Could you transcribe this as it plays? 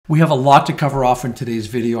We have a lot to cover off in today's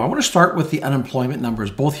video. I want to start with the unemployment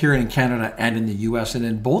numbers, both here in Canada and in the US. And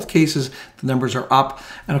in both cases, the numbers are up.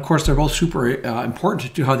 And of course, they're both super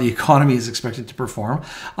important to how the economy is expected to perform.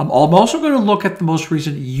 I'm also going to look at the most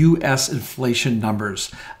recent US inflation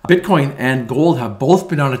numbers. Bitcoin and gold have both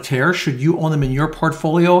been on a tear. Should you own them in your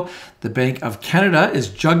portfolio? The Bank of Canada is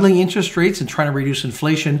juggling interest rates and trying to reduce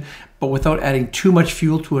inflation, but without adding too much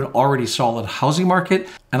fuel to an already solid housing market.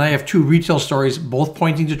 And I have two retail stories, both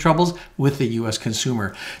pointing to troubles with the US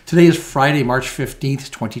consumer. Today is Friday, March 15th,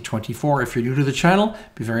 2024. If you're new to the channel,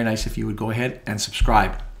 it'd be very nice if you would go ahead and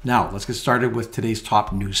subscribe. Now, let's get started with today's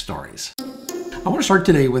top news stories. I want to start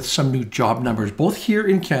today with some new job numbers, both here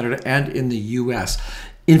in Canada and in the US.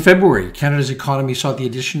 In February, Canada's economy saw the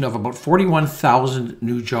addition of about 41,000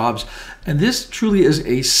 new jobs, and this truly is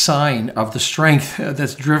a sign of the strength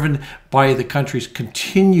that's driven by the country's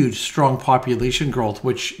continued strong population growth,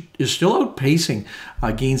 which is still outpacing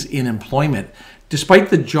gains in employment.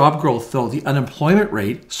 Despite the job growth, though, the unemployment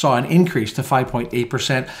rate saw an increase to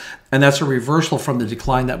 5.8%, and that's a reversal from the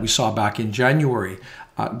decline that we saw back in January.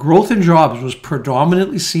 Growth in jobs was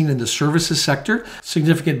predominantly seen in the services sector,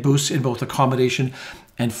 significant boosts in both accommodation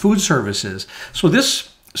and food services. So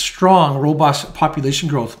this strong, robust population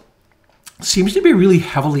growth seems to be really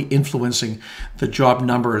heavily influencing the job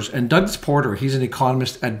numbers. And Douglas Porter, he's an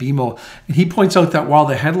economist at BMO, and he points out that while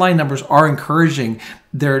the headline numbers are encouraging,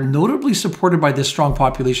 they're notably supported by this strong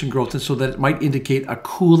population growth, and so that it might indicate a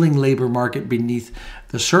cooling labor market beneath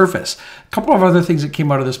the surface. A couple of other things that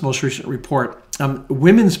came out of this most recent report.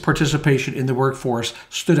 Women's participation in the workforce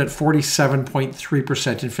stood at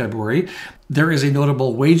 47.3% in February. There is a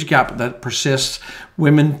notable wage gap that persists.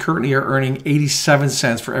 Women currently are earning 87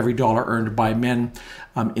 cents for every dollar earned by men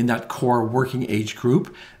in that core working age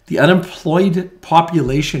group. The unemployed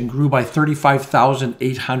population grew by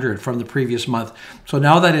 35,800 from the previous month. So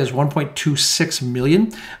now that is 1.26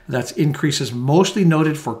 million. That's increases mostly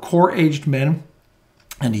noted for core-aged men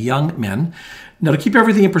and young men. Now, to keep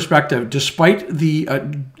everything in perspective, despite the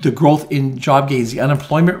growth in job gains, the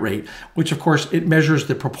unemployment rate, which of course it measures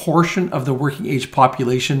the proportion of the working age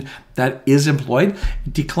population that is employed,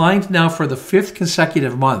 declined now for the fifth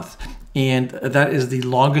consecutive month. And that is the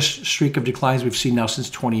longest streak of declines we've seen now since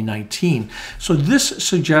 2019. So this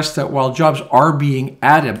suggests that while jobs are being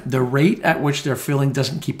added, the rate at which they're filling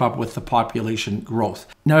doesn't keep up with the population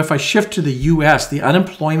growth. Now, if I shift to the US, the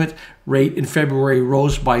unemployment rate in February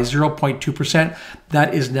rose by 0.2%.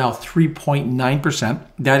 That is now 3.9%.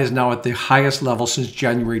 That is now at the highest level since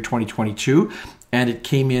January 2022, and it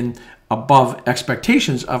came in above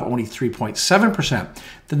expectations of only 3.7%.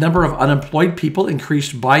 The number of unemployed people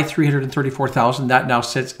increased by 334,000. That now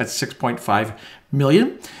sits at 6.5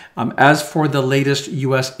 million. As for the latest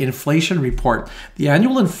U.S. inflation report, the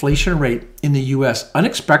annual inflation rate in the U.S.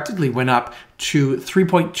 unexpectedly went up to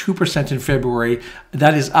 3.2% in February.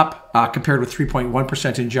 That is up compared with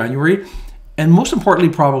 3.1% in January. And most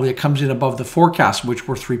importantly, probably, it comes in above the forecast, which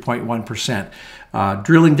were 3.1%.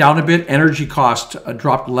 Drilling down a bit, energy costs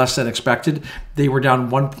dropped less than expected. They were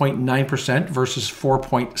down 1.9% versus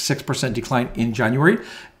 4.6% decline in January.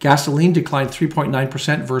 Gasoline declined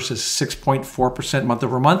 3.9% versus 6.4% month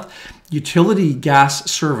over month. Utility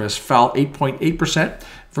gas service fell 8.8%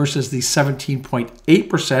 versus the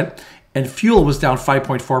 17.8%. And fuel was down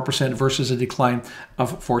 5.4% versus a decline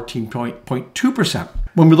of 14.2%.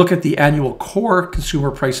 When we look at the annual core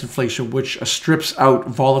consumer price inflation, which strips out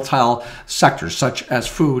volatile sectors such as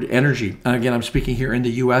food, energy, and again, I'm speaking here in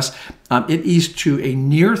the US, it eased to a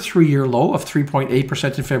near three-year low of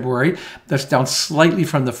 3.8% in February. That's down slightly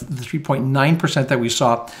from the 3.9% that we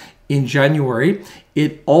saw in January.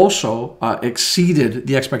 It also exceeded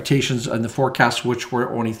the expectations and the forecasts, which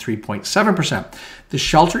were only 3.7%. The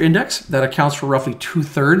shelter index, that accounts for roughly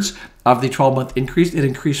 2/3 of the 12-month increase, it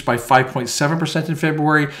increased by 5.7% in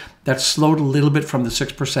February. That slowed a little bit from the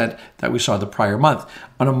 6% that we saw the prior month.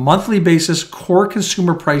 On a monthly basis, core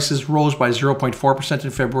consumer prices rose by 0.4%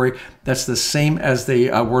 in February. That's the same as they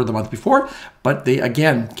were the month before, but they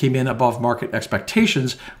again came in above market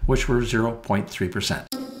expectations, which were 0.3%.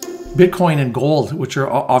 Bitcoin and gold, which are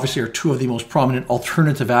obviously two of the most prominent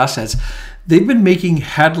alternative assets, they've been making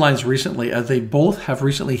headlines recently as they both have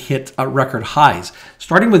recently hit record highs.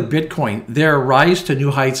 Starting with Bitcoin, their rise to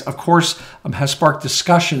new heights, of course, has sparked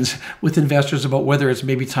discussions with investors about whether it's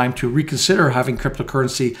maybe time to reconsider having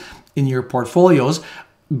cryptocurrency in your portfolios.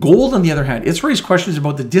 Gold, on the other hand, it's raised questions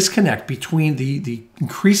about the disconnect between the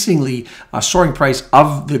increasingly soaring price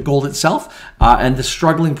of the gold itself and the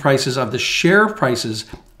struggling prices of the share prices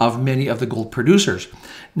of many of the gold producers.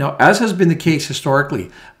 Now, as has been the case historically,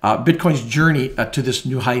 Bitcoin's journey to this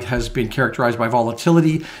new height has been characterized by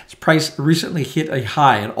volatility. Its price recently hit a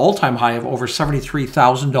high, an all-time high of over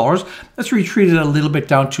 $73,000. That's retreated a little bit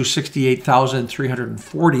down to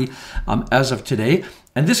 $68,340 as of today.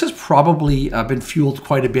 And this has probably been fueled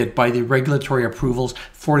quite a bit by the regulatory approvals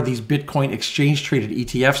for these Bitcoin exchange-traded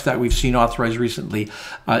ETFs that we've seen authorized recently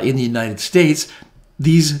in the United States.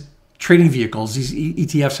 These trading vehicles, these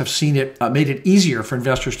ETFs have seen it, made it easier for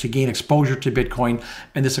investors to gain exposure to Bitcoin.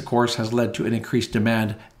 And this, of course, has led to an increased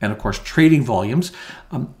demand and, of course, trading volumes.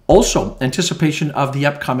 Also, anticipation of the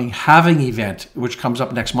upcoming halving event, which comes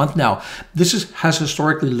up next month now. This has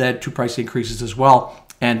historically led to price increases as well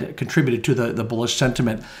and contributed to the bullish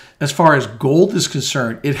sentiment. As far as gold is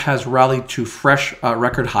concerned, it has rallied to fresh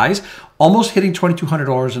record highs, almost hitting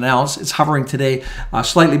 $2,200 an ounce. It's hovering today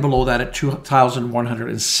slightly below that at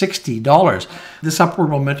 $2,160. This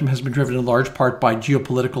upward momentum has been driven in large part by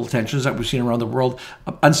geopolitical tensions that we've seen around the world,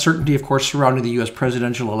 uncertainty, of course, surrounding the U.S.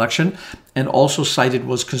 presidential election, and also cited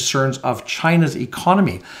was concerns of China's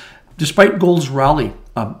economy. Despite gold's rally,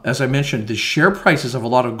 as I mentioned, the share prices of a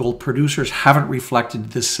lot of gold producers haven't reflected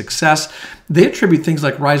this success. They attribute things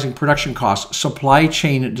like rising production costs, supply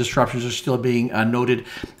chain disruptions are still being noted,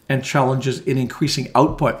 and challenges in increasing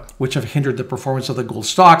output, which have hindered the performance of the gold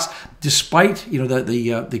stocks, despite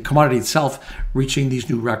the commodity itself reaching these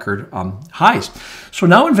new record highs. So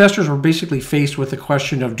now investors are basically faced with the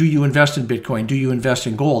question of, do you invest in Bitcoin? Do you invest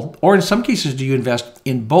in gold? Or in some cases, do you invest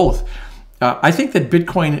in both? I think that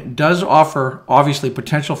Bitcoin does offer, obviously,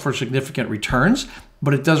 potential for significant returns,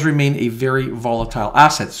 but it does remain a very volatile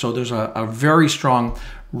asset. So there's a very strong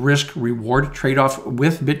risk-reward trade-off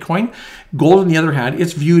with Bitcoin. Gold, on the other hand,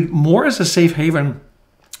 it's viewed more as a safe haven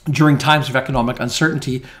during times of economic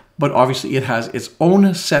uncertainty, but obviously it has its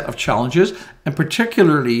own set of challenges, and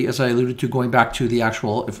particularly, as I alluded to, going back to the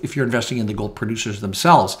actual, if you're investing in the gold producers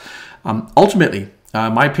themselves. Ultimately,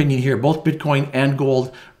 my opinion here, both Bitcoin and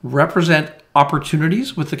gold represent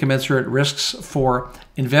opportunities with the commensurate risks for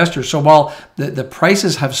investors. So while the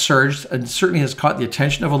prices have surged and certainly has caught the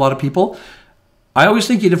attention of a lot of people, I always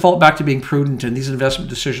think you default back to being prudent, and these investment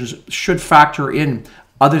decisions should factor in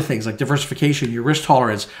other things like diversification, your risk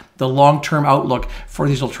tolerance, the long-term outlook for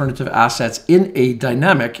these alternative assets in a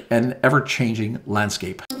dynamic and ever-changing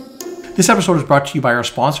landscape. This episode is brought to you by our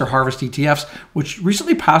sponsor, Harvest ETFs, which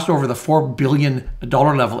recently passed over the $4 billion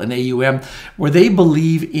level in AUM, where they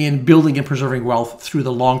believe in building and preserving wealth through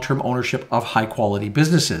the long-term ownership of high-quality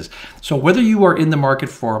businesses. So whether you are in the market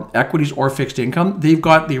for equities or fixed income, they've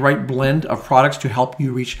got the right blend of products to help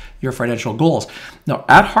you reach your financial goals. Now,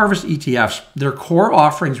 at Harvest ETFs, their core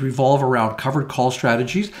offerings revolve around covered call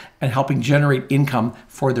strategies and helping generate income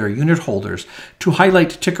for their unit holders. To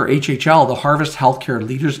highlight ticker HHL, the Harvest Healthcare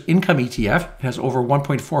Leaders Income ETF, it has over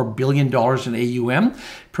 $1.4 billion in AUM,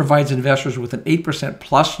 provides investors with an 8%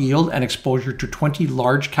 plus yield and exposure to 20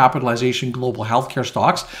 large capitalization global healthcare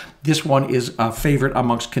stocks. This one is a favorite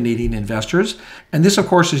amongst Canadian investors. And this, of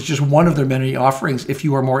course, is just one of their many offerings. If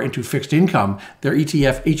you are more into fixed income, their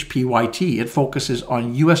ETF HPYT, it focuses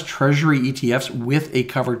on U.S. Treasury ETFs with a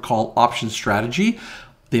covered call option strategy.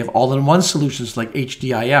 They have all-in-one solutions like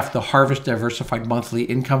HDIF, the Harvest Diversified Monthly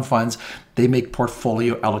Income Funds. They make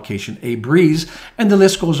portfolio allocation a breeze, and the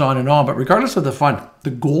list goes on and on. But regardless of the fund, the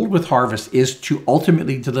goal with Harvest is to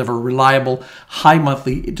ultimately deliver reliable, high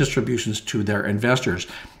monthly distributions to their investors.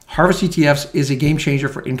 Harvest ETFs is a game changer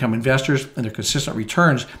for income investors, and their consistent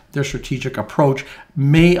returns, their strategic approach,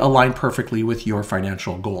 may align perfectly with your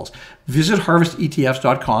financial goals. Visit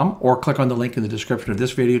harvestetfs.com or click on the link in the description of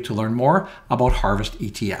this video to learn more about Harvest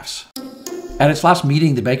ETFs. At its last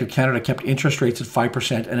meeting, the Bank of Canada kept interest rates at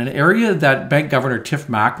 5%, and an area that Bank Governor Tiff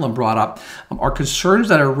Macklem brought up are concerns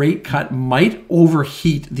that a rate cut might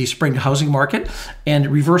overheat the spring housing market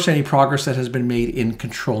and reverse any progress that has been made in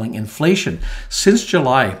controlling inflation. Since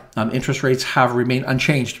July, interest rates have remained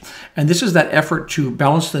unchanged, and this is that effort to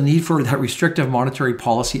balance the need for that restrictive monetary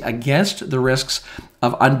policy against the risks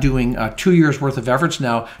of undoing 2 years' worth of efforts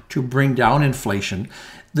now to bring down inflation.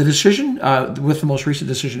 The decision, with the most recent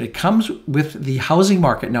decision, it comes with the housing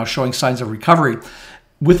market now showing signs of recovery,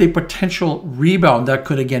 with a potential rebound that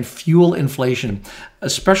could again fuel inflation,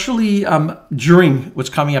 especially during what's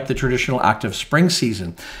coming up the traditional active spring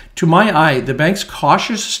season. To my eye, the bank's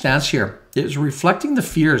cautious stance here is reflecting the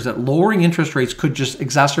fears that lowering interest rates could just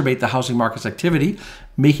exacerbate the housing market's activity,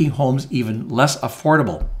 making homes even less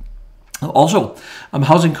affordable. Also,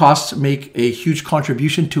 housing costs make a huge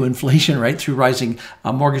contribution to inflation, right, through rising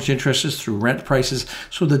mortgage interests, through rent prices.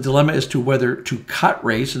 So the dilemma is to whether to cut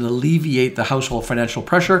rates and alleviate the household financial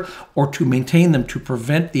pressure or to maintain them to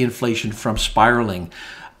prevent the inflation from spiraling.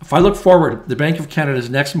 If I look forward, the Bank of Canada's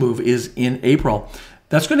next move is in April.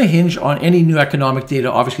 That's going to hinge on any new economic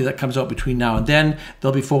data, obviously, that comes out between now and then.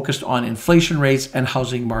 They'll be focused on inflation rates and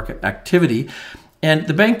housing market activity. And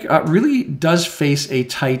the bank really does face a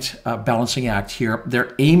tight balancing act here.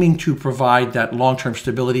 They're aiming to provide that long-term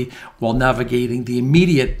stability while navigating the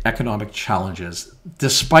immediate economic challenges.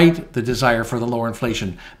 Despite the desire for the lower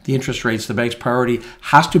inflation, the interest rates, the bank's priority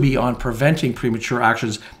has to be on preventing premature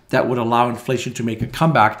actions that would allow inflation to make a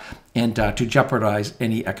comeback and to jeopardize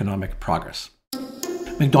any economic progress.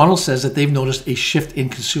 McDonald says that they've noticed a shift in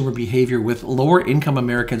consumer behavior, with lower income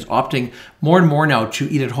Americans opting more and more now to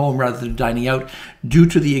eat at home rather than dining out due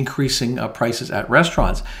to the increasing prices at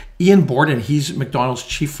restaurants. Ian Borden, he's McDonald's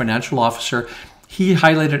chief financial officer. He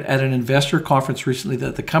highlighted at an investor conference recently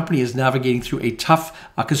that the company is navigating through a tough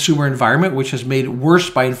consumer environment, which is made worse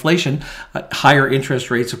by inflation, higher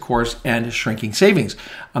interest rates, of course, and shrinking savings.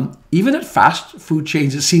 Even at fast food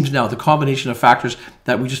chains, it seems now the combination of factors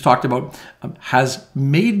that we just talked about has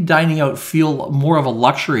made dining out feel more of a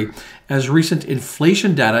luxury, as recent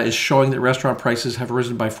inflation data is showing that restaurant prices have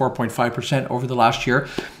risen by 4.5% over the last year.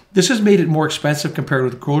 This has made it more expensive compared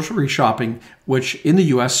with grocery shopping, which in the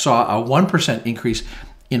US saw a 1% increase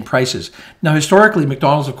in prices. Now, historically,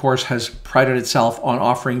 McDonald's, of course, has prided itself on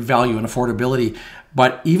offering value and affordability.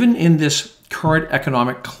 But even in this current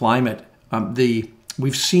economic climate,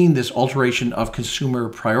 we've seen this alteration of consumer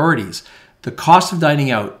priorities. The cost of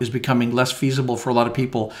dining out is becoming less feasible for a lot of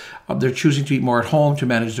people. They're choosing to eat more at home to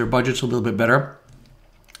manage their budgets a little bit better.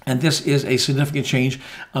 And this is a significant change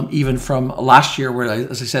even from last year, where,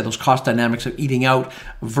 as I said, those cost dynamics of eating out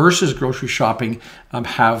versus grocery shopping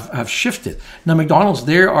have shifted. Now, McDonald's,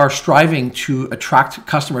 they are striving to attract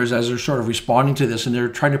customers as they're sort of responding to this, and they're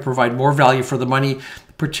trying to provide more value for the money,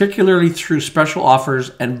 particularly through special offers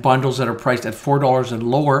and bundles that are priced at $4 and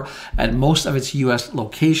lower at most of its U.S.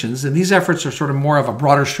 locations. And these efforts are sort of more of a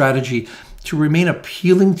broader strategy to remain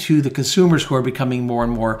appealing to the consumers who are becoming more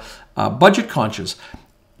and more budget conscious.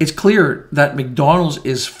 It's clear that McDonald's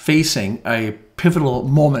is facing a pivotal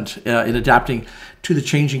moment in adapting to the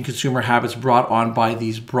changing consumer habits brought on by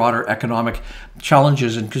these broader economic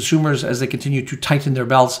challenges. And consumers, as they continue to tighten their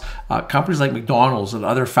belts, companies like McDonald's and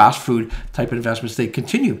other fast food type investments, they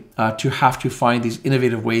continue to have to find these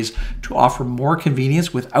innovative ways to offer more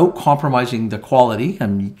convenience without compromising the quality.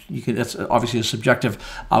 And that's obviously a subjective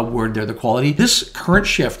word there, the quality. This current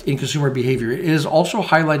shift in consumer behavior is also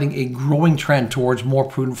highlighting a growing trend towards more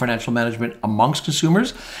prudent financial management amongst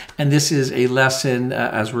consumers. And this is a lesson,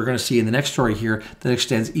 as we're going to see in the next story here, that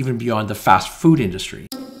extends even beyond the fast food industry.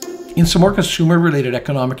 In some more consumer-related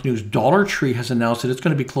economic news, Dollar Tree has announced that it's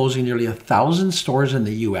going to be closing nearly 1,000 stores in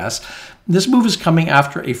the U.S. This move is coming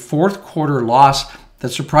after a fourth quarter loss that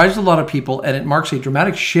surprised a lot of people, and it marks a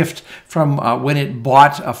dramatic shift from when it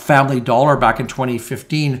bought a Family Dollar back in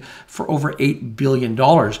 2015 for over $8 billion.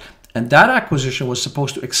 And that acquisition was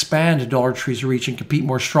supposed to expand Dollar Tree's reach and compete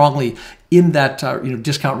more strongly in that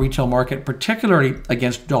discount retail market, particularly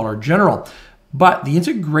against Dollar General. But the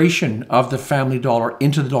integration of the Family Dollar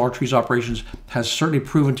into the Dollar Tree's operations has certainly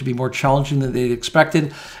proven to be more challenging than they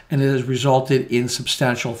expected, and it has resulted in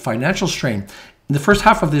substantial financial strain. In the first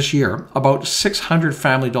half of this year, about 600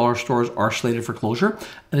 Family Dollar stores are slated for closure.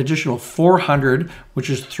 An additional 400, which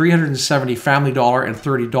is 370 Family Dollar and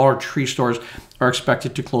 30 Dollar Tree stores, are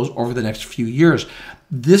expected to close over the next few years.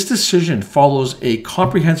 This decision follows a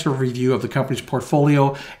comprehensive review of the company's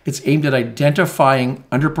portfolio. It's aimed at identifying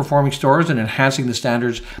underperforming stores and enhancing the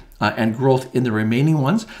standards and growth in the remaining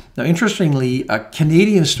ones. Now, interestingly,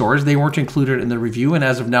 Canadian stores, they weren't included in the review, and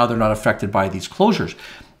as of now, they're not affected by these closures.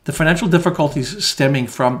 The financial difficulties stemming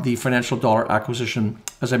from the Financial Dollar acquisition,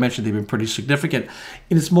 as I mentioned, they've been pretty significant.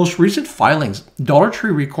 In its most recent filings, Dollar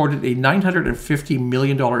Tree recorded a $950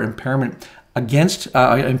 million impairment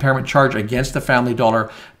charge against the Family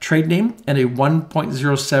Dollar trade name and a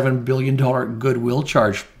 $1.07 billion goodwill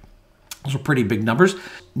charge. Those are pretty big numbers.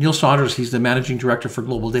 Neil Saunders, he's the managing director for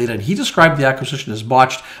global data, and he described the acquisition as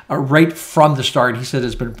botched right from the start. He said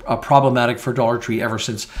it's been problematic for Dollar Tree ever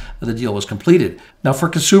since the deal was completed. Now, for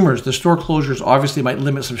consumers, the store closures obviously might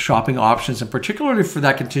limit some shopping options, and particularly for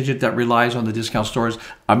that contingent that relies on the discount stores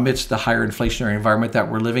amidst the higher inflationary environment that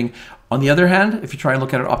we're living. On the other hand, if you try and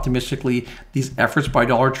look at it optimistically, these efforts by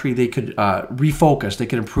Dollar Tree, they could refocus, they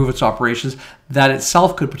could improve its operations. That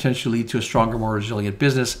itself could potentially lead to a stronger, more resilient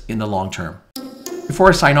business in the long term. Before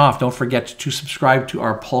I sign off, don't forget to subscribe to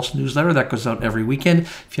our Pulse newsletter that goes out every weekend.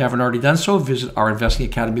 If you haven't already done so, visit our Investing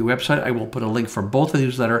Academy website. I will put a link for both the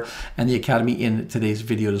newsletter and the Academy in today's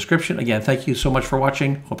video description. Again, thank you so much for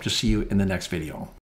watching. Hope to see you in the next video.